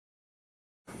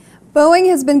Boeing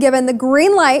has been given the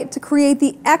green light to create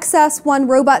the XS-1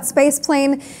 robot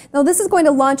spaceplane. Now, this is going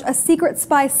to launch a secret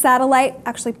spy satellite,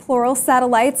 actually plural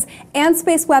satellites, and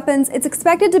space weapons. It's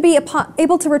expected to be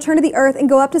able to return to the Earth and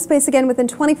go up to space again within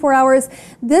 24 hours.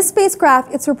 This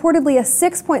spacecraft, it's reportedly a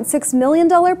 $6.6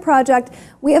 million project.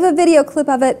 We have a video clip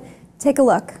of it. Take a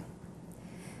look.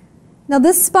 Now,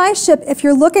 this spy ship, if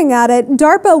you're looking at it,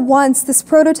 DARPA wants this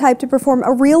prototype to perform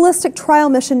a realistic trial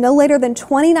mission no later than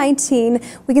 2019.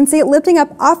 We can see it lifting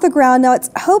up off the ground. Now, it's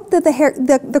hoped that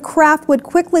the craft would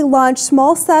quickly launch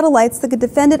small satellites that could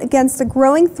defend it against the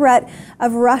growing threat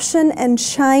of Russian and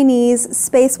Chinese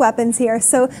space weapons here.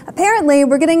 So apparently,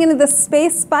 we're getting into the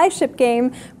space spy ship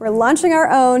game. We're launching our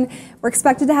own. We're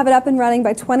expected to have it up and running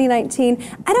by 2019.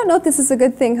 I don't know if this is a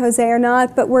good thing, Jose, or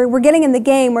not, but we're getting in the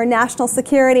game where national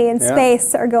security and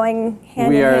space are going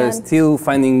hand in hand. We are still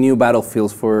finding new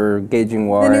battlefields for gauging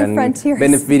war and frontiers.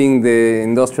 Benefiting the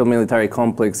industrial military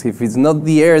complex. If it's not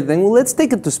the air, then let's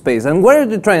take it to space. And what are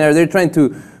they trying? Are they trying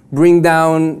to bring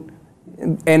down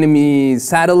enemy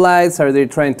satellites? Are they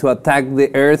trying to attack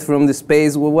the Earth from the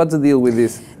space? Well, what's the deal with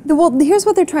this? Well, here's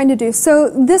what they're trying to do. So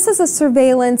this is a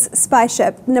surveillance spy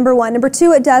ship, number one. Number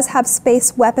two, it does have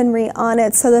space weaponry on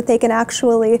it so that they can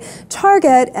actually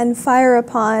target and fire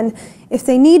upon if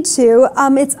they need to.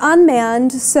 It's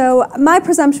unmanned, so my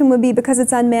presumption would be because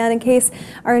it's unmanned, in case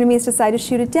our enemies decide to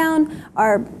shoot it down,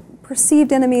 our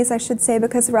perceived enemies, I should say,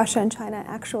 because Russia and China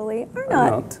actually are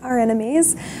not our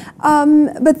enemies.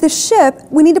 But the ship,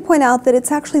 we need to point out that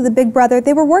it's actually the big brother.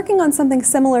 They were working on something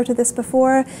similar to this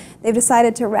before. They've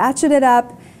decided to ratchet it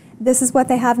up. This is what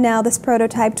they have now, this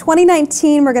prototype.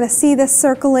 2019, we're going to see this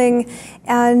circling.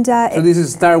 And so this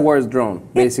is a Star Wars drone,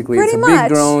 basically. It's a big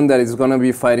drone that is going to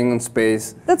be fighting in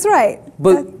space. That's right.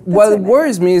 But what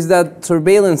worries me is that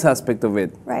surveillance aspect of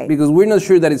it. Right. Because we're not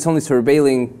sure that it's only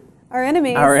surveilling our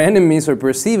enemies. Our enemies, or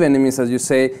perceived enemies, as you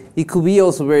say. It could be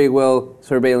also very well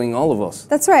surveilling all of us.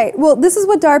 That's right. Well, this is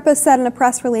what DARPA said in a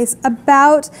press release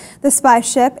about the spy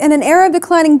ship. In an era of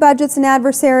declining budgets and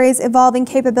adversaries, evolving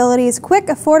capabilities, quick,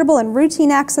 affordable, and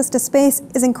routine access to space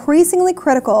is increasingly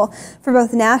critical for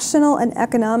both national and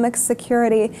economic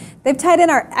security. They've tied in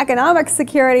our economic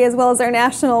security as well as our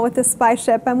national with this spy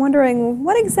ship. I'm wondering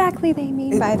what exactly they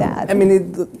mean by that. I mean,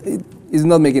 it is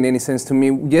not making any sense to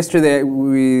me. Yesterday,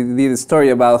 we did a story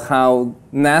about how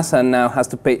NASA now has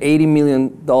to pay $80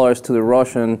 million to the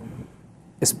Russian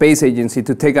space agency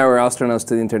to take our astronauts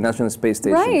to the International Space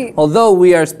Station. Right. Although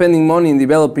we are spending money in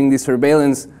developing these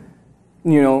surveillance,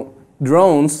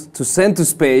 drones to send to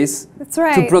space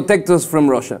to protect us from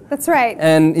Russia. That's right.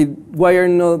 And why are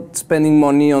not spending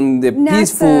money on the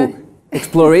peaceful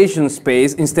exploration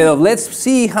space instead of let's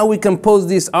see how we can pose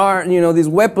these these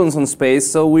weapons on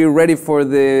space so we're ready for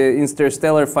the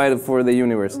interstellar fight for the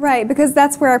universe. Right, because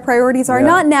that's where our priorities are,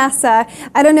 not NASA.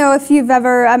 I don't know if you've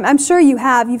ever, I'm sure you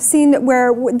have, you've seen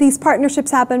where these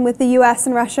partnerships happen with the US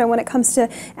and Russia when it comes to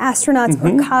astronauts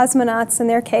or cosmonauts in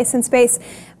their case in space.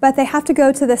 But they have to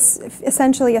go to this,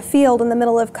 essentially a field in the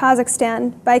middle of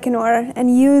Kazakhstan, Baikonur,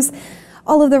 and use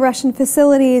all of the Russian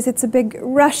facilities. It's a big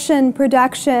Russian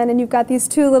production, and you've got these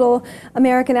two little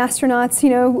American astronauts,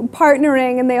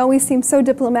 partnering, and they always seem so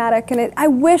diplomatic. And I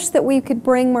wish that we could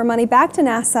bring more money back to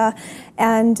NASA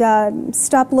and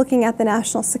stop looking at the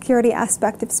national security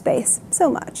aspect of space so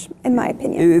much, in my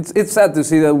opinion. It's sad to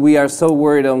see that we are so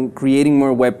worried on creating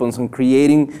more weapons and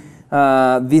creating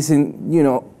this,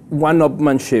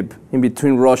 one-upmanship in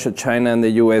between Russia, China, and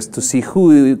the U.S. to see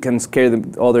who can scare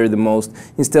the other the most,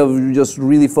 instead of just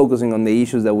really focusing on the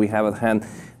issues that we have at hand.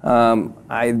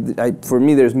 For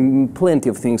me, there's plenty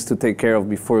of things to take care of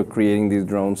before creating these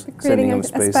drones, sending them to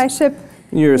space. A spy ship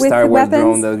You're a with Star Wars weapons.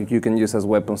 drone that you can use as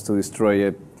weapons to destroy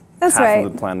That's half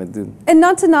of the planet, dude. And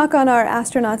not to knock on our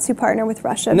astronauts who partner with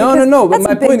Russia. No. But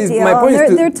my point is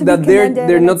that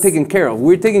they're not taken care of.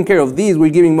 We're taking care of these.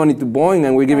 We're giving money to Boeing,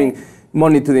 and we're giving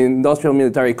money to the industrial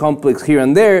military complex here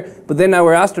and there, but then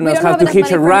our astronauts have to hitch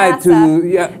a ride to,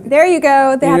 There you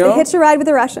go, they have to hitch a ride with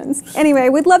the Russians. Anyway,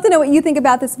 we'd love to know what you think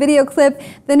about this video clip.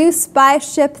 The new spy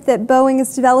ship that Boeing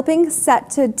is developing, set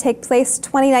to take place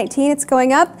 2019, it's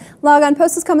going up. Log on,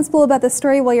 post those comments below about this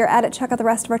story. While you're at it, check out the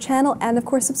rest of our channel, and of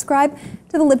course subscribe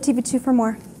to the LibTV2 for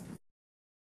more.